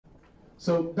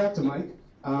So back to Mike.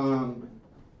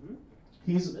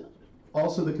 He's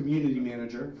also the community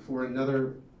manager for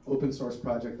another open source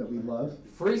project that we love.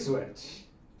 FreeSWITCH.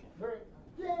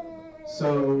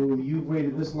 So you've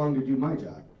waited this long to do my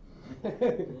job.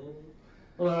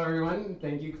 Hello everyone,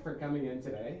 thank you for coming in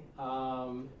today.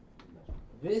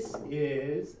 This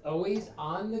is Always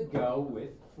on the Go with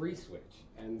FreeSWITCH.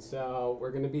 And so we're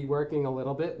going to be working a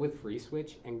little bit with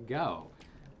FreeSWITCH and Go.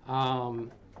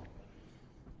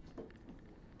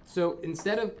 So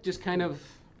instead of just kind of,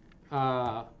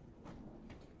 I'm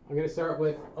going to start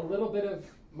with a little bit of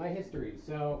my history.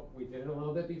 So we did it a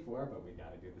little bit before, but we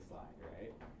got to do the slide,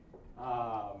 right?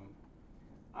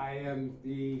 I am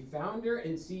the founder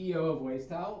and CEO of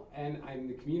VoiceTel, and I'm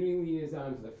the community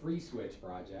liaison for the FreeSWITCH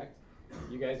project.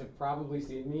 You guys have probably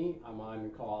seen me. I'm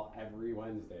on call every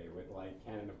Wednesday with like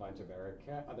Ken and a bunch of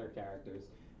other characters.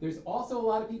 There's also a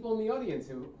lot of people in the audience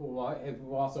who have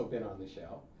also been on the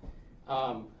show.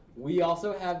 We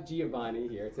also have Giovanni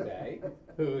here today,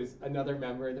 who's another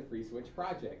member of the FreeSWITCH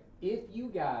project. If you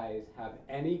guys have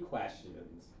any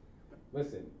questions,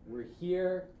 listen, we're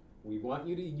here. We want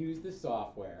you to use the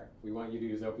software. We want you to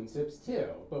use OpenSIPS too,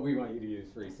 but we want you to use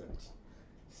FreeSWITCH.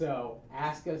 So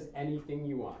ask us anything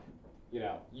you want. You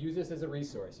know, use this as a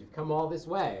resource. You've come all this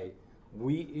way.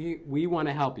 We want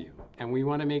to help you, and we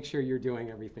want to make sure you're doing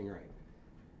everything right.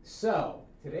 So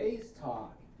today's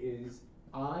talk is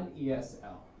on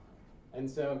ESL. And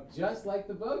so just like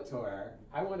the boat tour,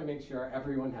 I want to make sure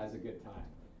everyone has a good time.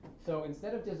 So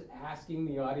instead of just asking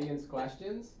the audience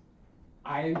questions,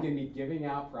 I am going to be giving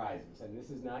out prizes, and this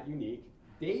is not unique.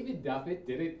 David Duffett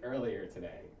did it earlier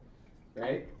today,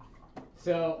 right?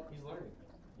 So he's learning.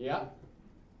 Yeah.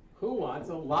 Who wants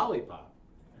a lollipop?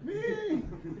 Me!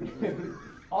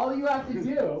 All you have to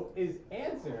do is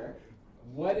answer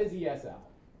what is ESL,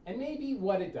 and maybe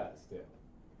what it does too.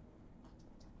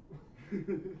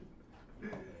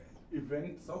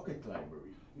 Event socket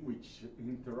library, which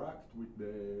interact with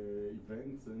the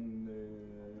events and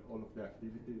all of the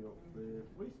activity of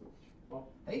FreeSWITCH. Well,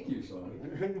 thank you,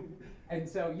 Shlomi. And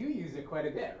so you use it quite a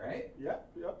bit, right? Yep,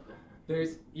 yep.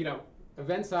 There's, you know,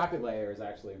 event socket layer is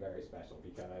actually very special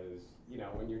because, you know,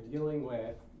 when you're dealing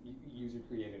with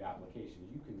user-created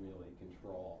applications, you can really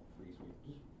control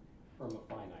FreeSWITCH from a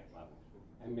finite level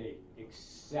and make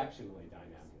exceptionally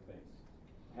dynamic things.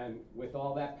 And with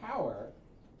all that power,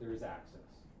 there's access,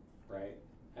 right?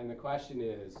 And the question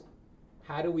is,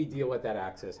 how do we deal with that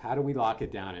access? How do we lock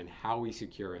it down, and how we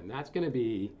secure it? And that's going to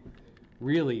be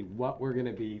really what we're going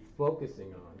to be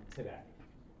focusing on today.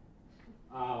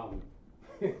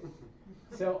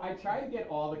 So I try to get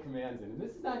all the commands in, and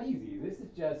this is not easy. This is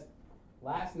just,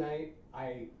 last night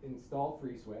I installed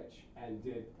FreeSWITCH and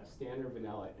did a standard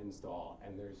vanilla install,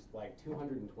 and there's like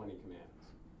 220 commands,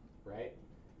 right?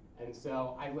 And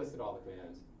so I listed all the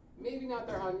commands. Maybe not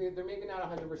they're maybe not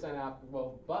 100%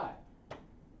 applicable, but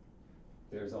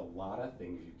there's a lot of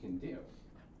things you can do.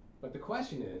 But the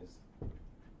question is,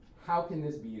 how can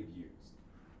this be abused,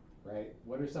 right?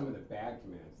 What are some of the bad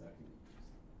commands that can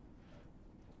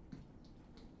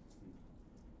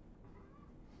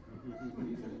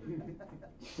be used?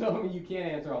 So you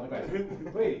can't answer all the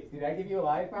questions. Wait, did I give you a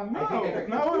lollipop?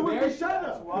 No, it would be shut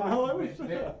up. No, it would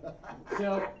shut up.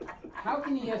 So how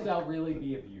can ESL really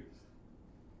be abused?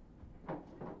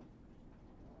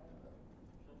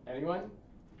 Anyone?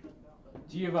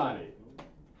 Giovanni,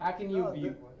 how can you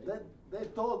be? They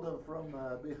told them from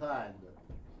behind.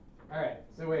 All right,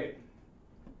 so wait.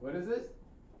 What is this?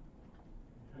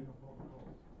 Hang up all the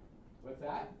calls. What's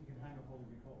that? You can hang up all the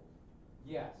calls.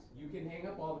 Yes, you can hang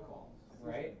up all the calls,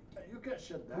 right? You can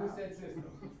shut down. Who said system?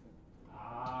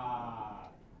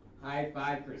 Ah, high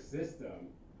five for system.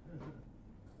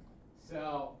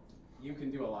 So you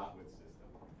can do a lot with system.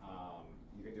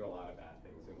 You can do a lot of bad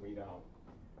things, and we don't.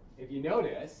 If you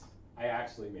notice, I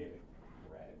actually made it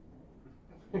red.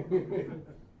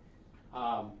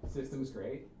 System's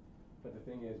great, but the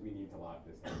thing is we need to lock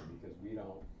this down because we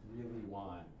don't really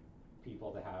want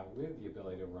people to have the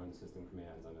ability to run system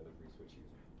commands under the FreeSWITCH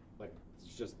user. Like,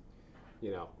 it's just, you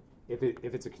know, if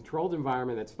it's a controlled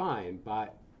environment, that's fine,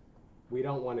 but we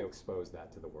don't want to expose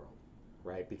that to the world,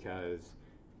 right? Because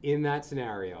in that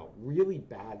scenario, really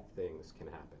bad things can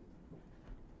happen.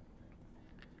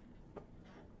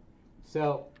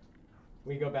 So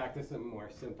we go back to some more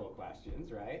simple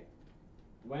questions, right?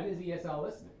 When is ESL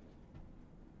listening?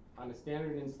 On a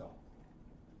standard install.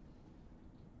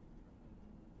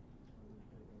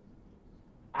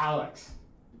 Alex.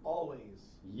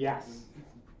 Always. Yes.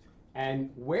 And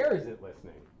where is it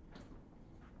listening?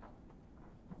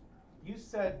 You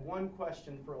said one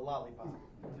question for a lollipop.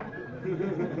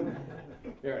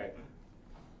 You're right.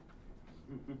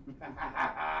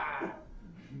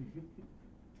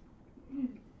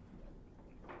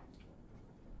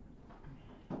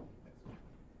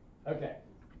 Okay,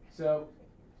 so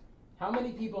how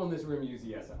many people in this room use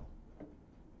ESL?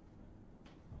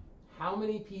 How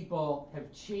many people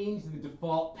have changed the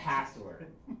default password?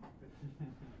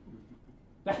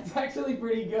 That's actually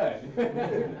pretty good.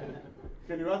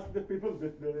 Can you ask the people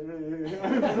that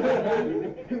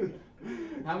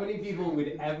How many people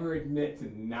would ever admit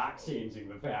to not changing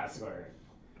the password?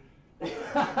 What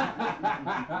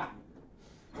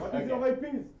is your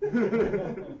IPs?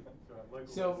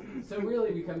 So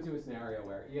really we come to a scenario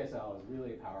where ESL is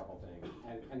really a powerful thing,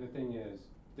 and the thing is,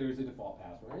 there's a default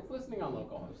password. It's listening on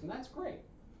localhost, and that's great,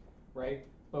 right?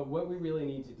 But what we really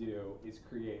need to do is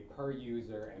create per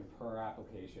user and per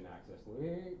application access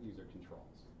user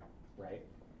controls, right?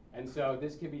 And so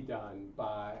this can be done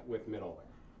with middleware,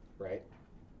 right?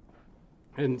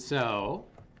 And so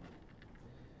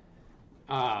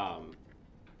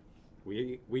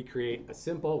we create a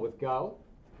simple with Go,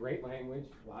 great language,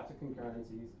 lots of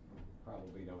concurrencies.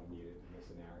 Probably don't need it in this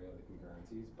scenario, the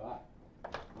concurrencies, but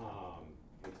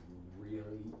it's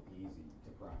really easy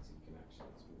to proxy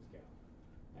connections with Go.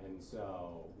 And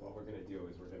so what we're going to do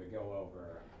is we're going to go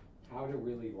over how to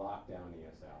really lock down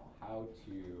ESL, how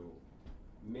to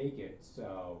make it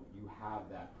so you have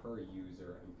that per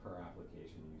user and per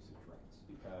application usage rights.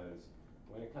 Because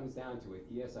when it comes down to it,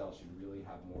 ESL should really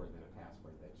have more than a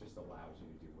password that just allows you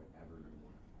to do whatever you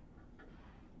want.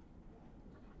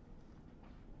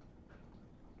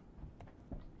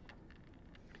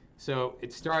 So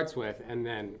it starts with, and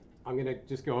then I'm going to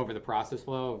just go over the process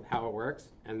flow of how it works,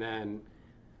 and then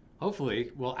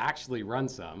hopefully we'll actually run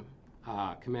some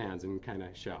commands and kind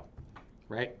of show,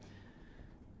 right?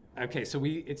 Okay, so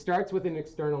it starts with an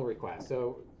external request.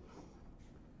 So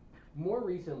more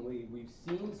recently, we've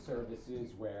seen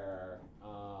services where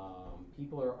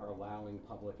people are allowing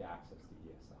public access to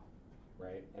ESL,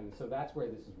 right? And so that's where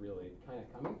this is really kind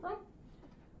of coming from.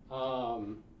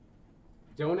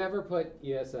 Don't ever put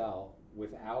ESL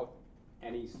without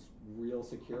any real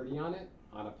security on it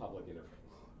on a public interface.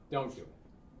 Don't do it.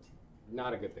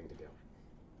 Not a good thing to do.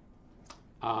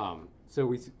 So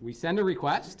we send a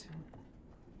request.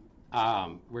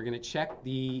 We're going to check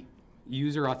the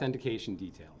user authentication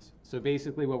details. So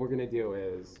basically what we're going to do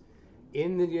is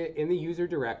in the user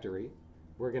directory,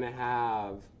 we're going to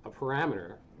have a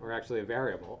parameter, or actually a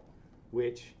variable,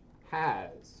 which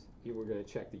has, we're going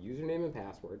to check the username and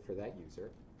password for that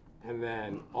user, and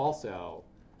then also,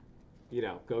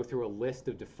 go through a list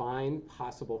of defined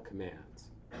possible commands.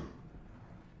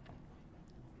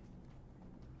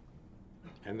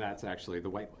 And that's actually the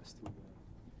whitelist.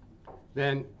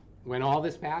 Then, when all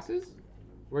this passes,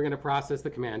 we're going to process the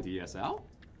command ESL,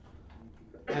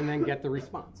 and then get the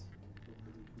response.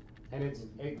 And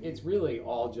it's really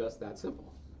all just that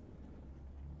simple.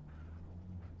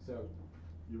 So,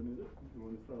 You need it? You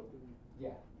want to start? yeah.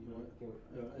 I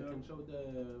can show the.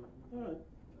 All right.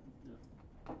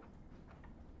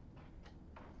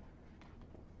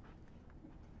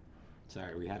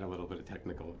 Sorry, we had a little bit of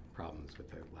technical problems with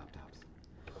the laptops.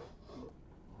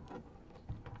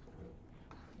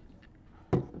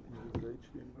 It's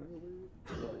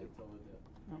over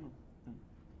there.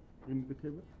 You need the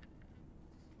cable?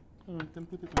 Oh, I can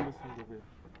put it on the side of it.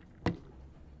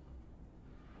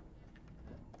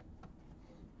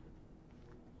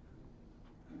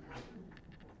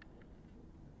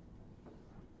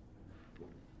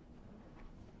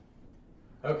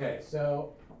 Okay,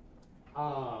 so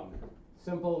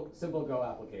simple Go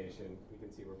application. You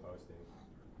can see we're posting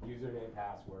username,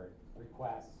 password,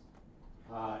 requests.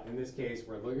 In this case,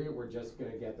 we're just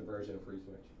going to get the version of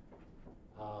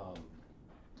FreeSWITCH.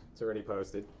 It's already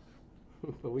posted,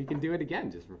 but we can do it again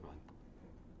just for fun.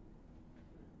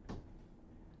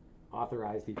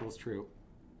 Authorized equals true.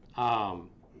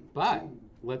 But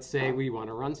let's say we want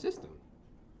to run system.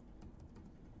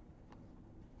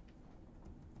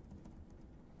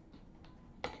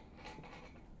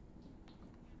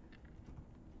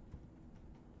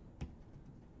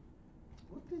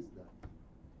 What is that?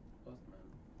 Postman.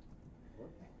 What?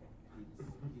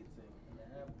 It's an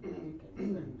app that you can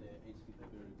send the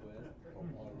HTTP request from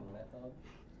all methods,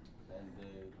 and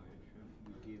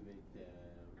you give it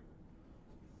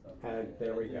some. And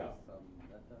there we go. Some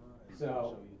data. And So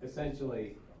show you the essentially,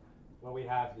 response. what we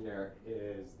have here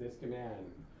is this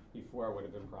command before would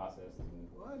have been processed.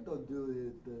 Why don't do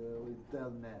it with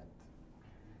telnet?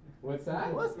 What's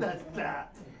that? What's that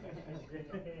stat?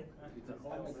 It's a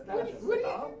whole What status. do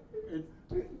you- It's,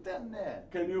 Telnet.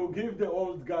 can you give the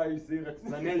old guys here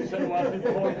explanation what is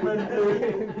Postman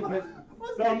doing?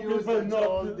 Some the use people of not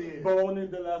all this? born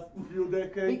in the last few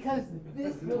decades. Because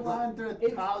this it's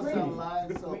 200,000 pretty.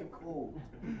 lines of code.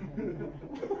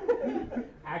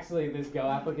 Actually, this Go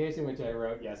application, which I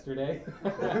wrote yesterday,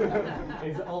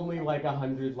 is only like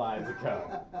 100 lines of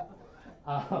code.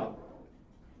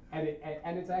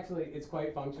 And it's actually, it's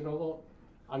quite functional.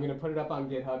 I'm gonna put it up on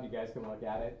GitHub, you guys can look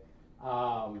at it.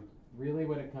 Really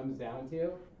what it comes down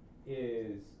to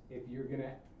is if you're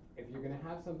gonna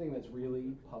have something that's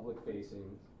really public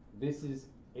facing,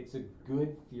 it's a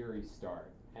good theory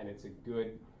start, and it's a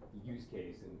good use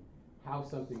case and how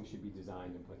something should be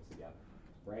designed and put together,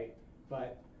 right?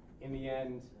 But in the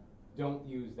end, don't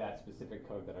use that specific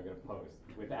code that I'm gonna post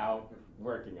without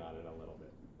working on it a little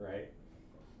bit, right?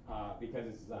 Because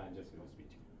it's designed just for the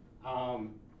speech.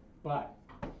 But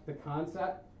the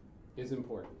concept is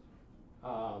important.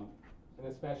 And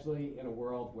especially in a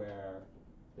world where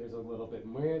there's a little bit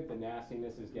more, the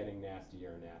nastiness is getting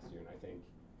nastier and nastier. And I think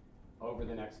over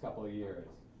the next couple of years,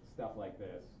 stuff like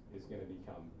this is going to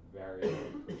become very, very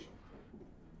crucial.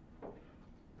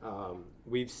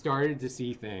 We've started to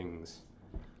see things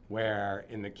where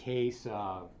in the case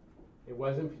of, it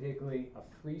wasn't particularly a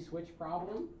FreeSWITCH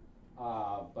problem,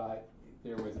 but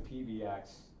there was a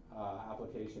PBX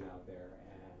application out there,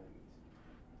 and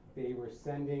they were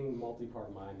sending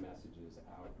multi-part MIME messages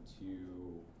out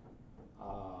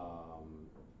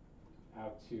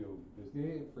to the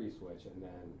FreeSWITCH, and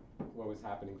then what was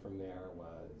happening from there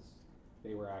was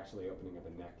they were actually opening up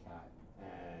a netcat,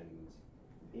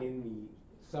 and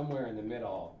somewhere in the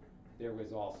middle there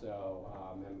was also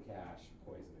memcache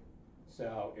poisoning.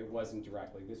 So it wasn't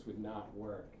directly, this would not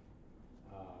work,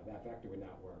 that vector would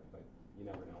not work, but you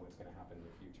never know what's going to happen in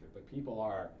the future. But people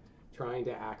are trying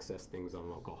to access things on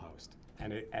localhost,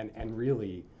 and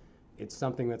really, it's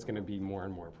something that's going to be more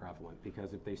and more prevalent,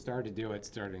 because if they started to do it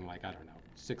starting like, I don't know,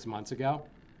 6 months ago,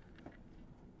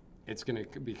 it's going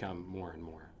to become more and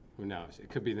more. Who knows? It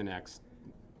could be the next,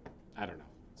 I don't know,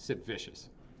 SIP vicious,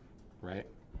 right?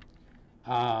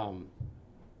 Here,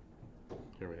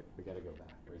 wait, we got to go back.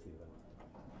 Where's the other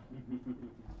one?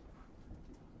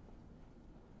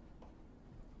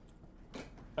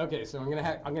 Okay, so I'm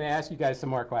gonna ask you guys some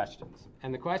more questions,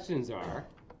 and the questions are: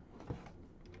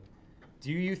 do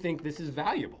you think this is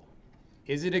valuable?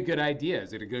 Is it a good idea?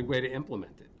 Is it a good way to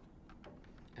implement it?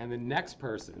 And the next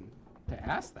person to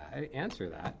answer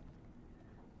that,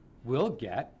 will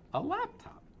get a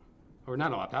laptop, or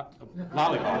not a laptop, a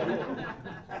lollipop.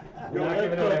 We're not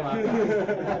giving away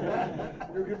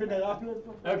laptops. You're giving a laptop?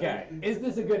 Okay, is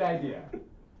this a good idea?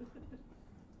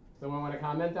 Someone want to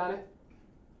comment on it?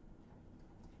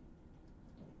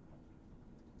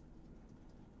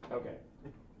 Okay.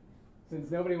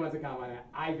 Since nobody wants to comment on it,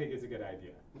 I think it's a good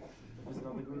idea. It's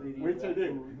not a good idea. Which idea?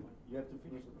 You have to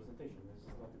finish the presentation. This is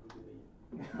not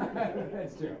a good idea.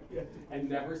 That's true. And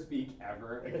never speak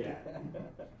ever again.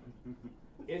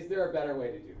 Is there a better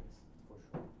way to do this? For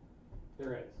sure.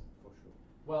 There is. For sure.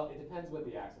 Well, it depends what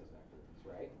the access vector is,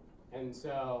 right? And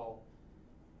so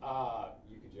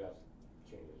you could just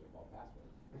change the default password,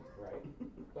 right?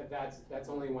 But that's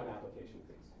only one application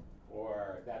piece,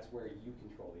 or that's where you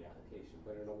control the application.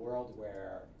 But in a world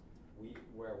where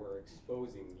we're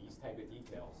exposing these type of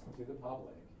details to the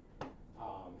public,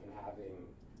 and having,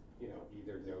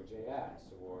 either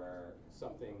Node.js or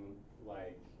something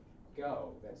like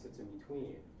Go that sits in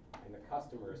between, and the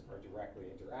customers are directly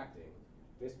interacting,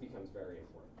 this becomes very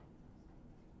important.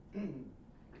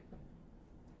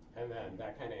 And then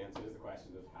that kind of answers the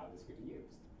question of how this could be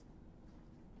used.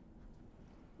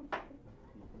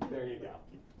 There you go.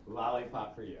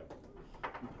 Lollipop for you.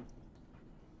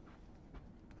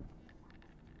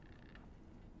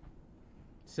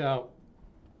 So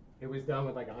it was done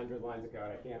with like 100 lines of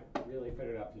code. I can't really fit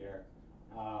it up here.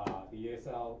 The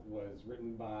ESL was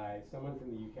written by someone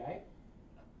from the UK.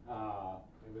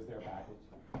 It was their package.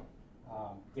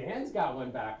 Dan's got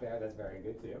one back there that's very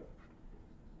good too.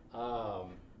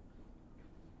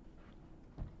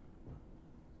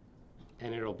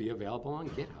 And it'll be available on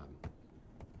GitHub.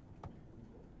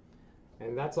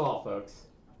 And that's all, folks.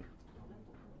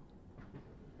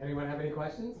 Anyone have any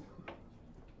questions?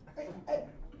 Hey,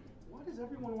 why does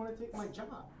everyone want to take my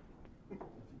job?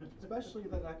 Especially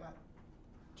that I got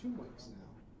 2 weeks now.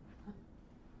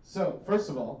 So, first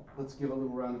of all, let's give a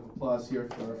little round of applause here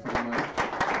for Mike.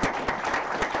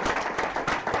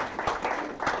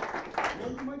 You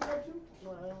want to do my job too? No,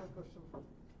 I have a question.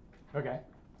 Okay.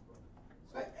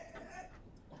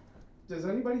 Does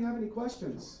anybody have any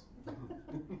questions? That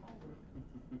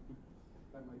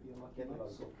might be a lucky night.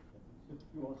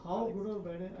 How good or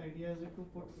bad an idea is it to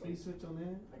put FreeSWITCH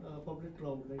on a public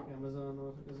cloud like Amazon,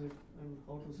 or is it, and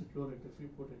how to secure it if we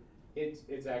put it?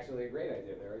 It's actually a great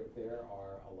idea. There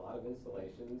are a lot of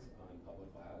installations on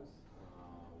public clouds.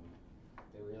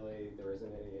 There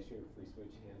isn't any issue.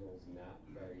 FreeSWITCH handles NAT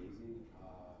very easy,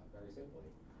 very simply.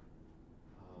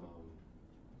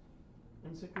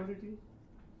 And security?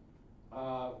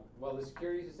 Well, the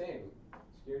security's the same.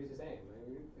 Security's the same. I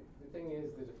mean, the thing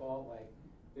is, the default, like,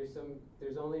 there's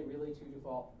only really two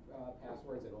default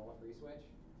passwords in all of FreeSWITCH.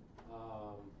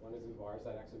 One is in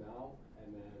vars.xml,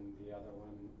 and then the other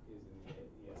one is in the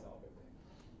ESL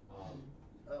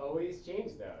 15. Always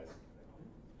change those.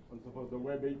 Also for the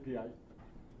web API.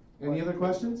 Any other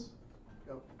questions?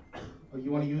 Oh. Oh,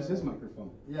 you want to use his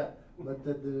microphone? Yeah, but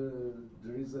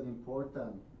there is an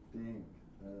important thing.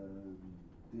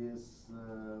 This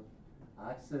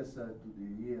access to the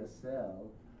ESL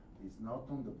is not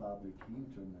on the public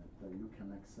internet. You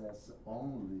can access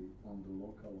only on the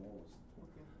local host.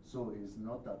 Okay. So it's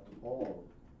not at all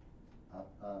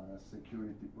a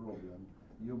security problem.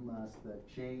 You must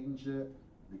change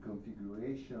the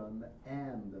configuration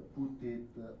and put it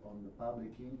on the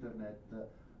public internet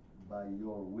by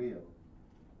your will.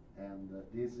 And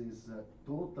this is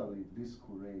totally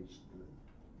discouraged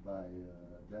by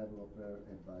developer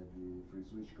and by the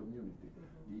FreeSWITCH community.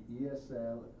 The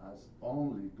ESL has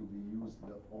only to be used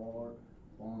or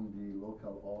on the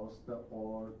local host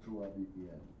or through a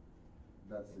VPN.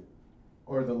 That's it.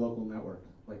 Or the local network,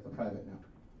 like the private network?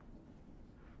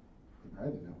 The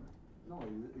private network. No,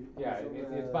 Yeah,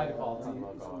 it's by default, it's on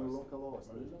local it's on host. local host.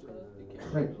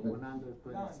 Right, but-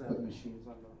 127. Machines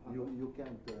on the. You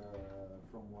can't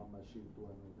from one machine to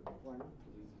another. Why not?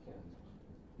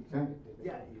 You can.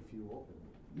 Yeah, if you open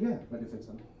it. Yeah, but if it's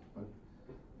on.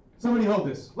 Somebody hold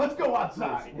this. Let's go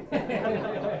outside.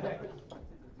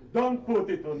 Don't put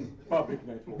it on public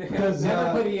network. Does,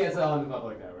 Never put ESL on the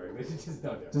public network. Just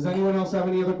don't do it. Does anyone else have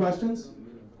any other questions?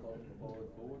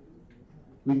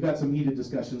 We've got some heated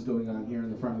discussions going on here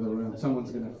in the front of the room.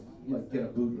 Someone's gonna like get a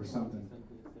boot or something.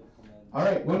 All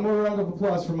right, one more round of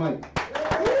applause for Mike.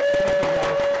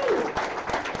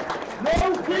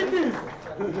 No kiddies!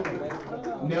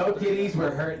 No kitties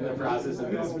were hurt in the process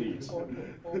of this speech.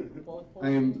 I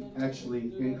am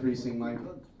actually increasing mine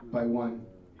by one.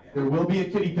 There will be a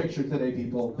kitty picture today,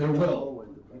 people. There will.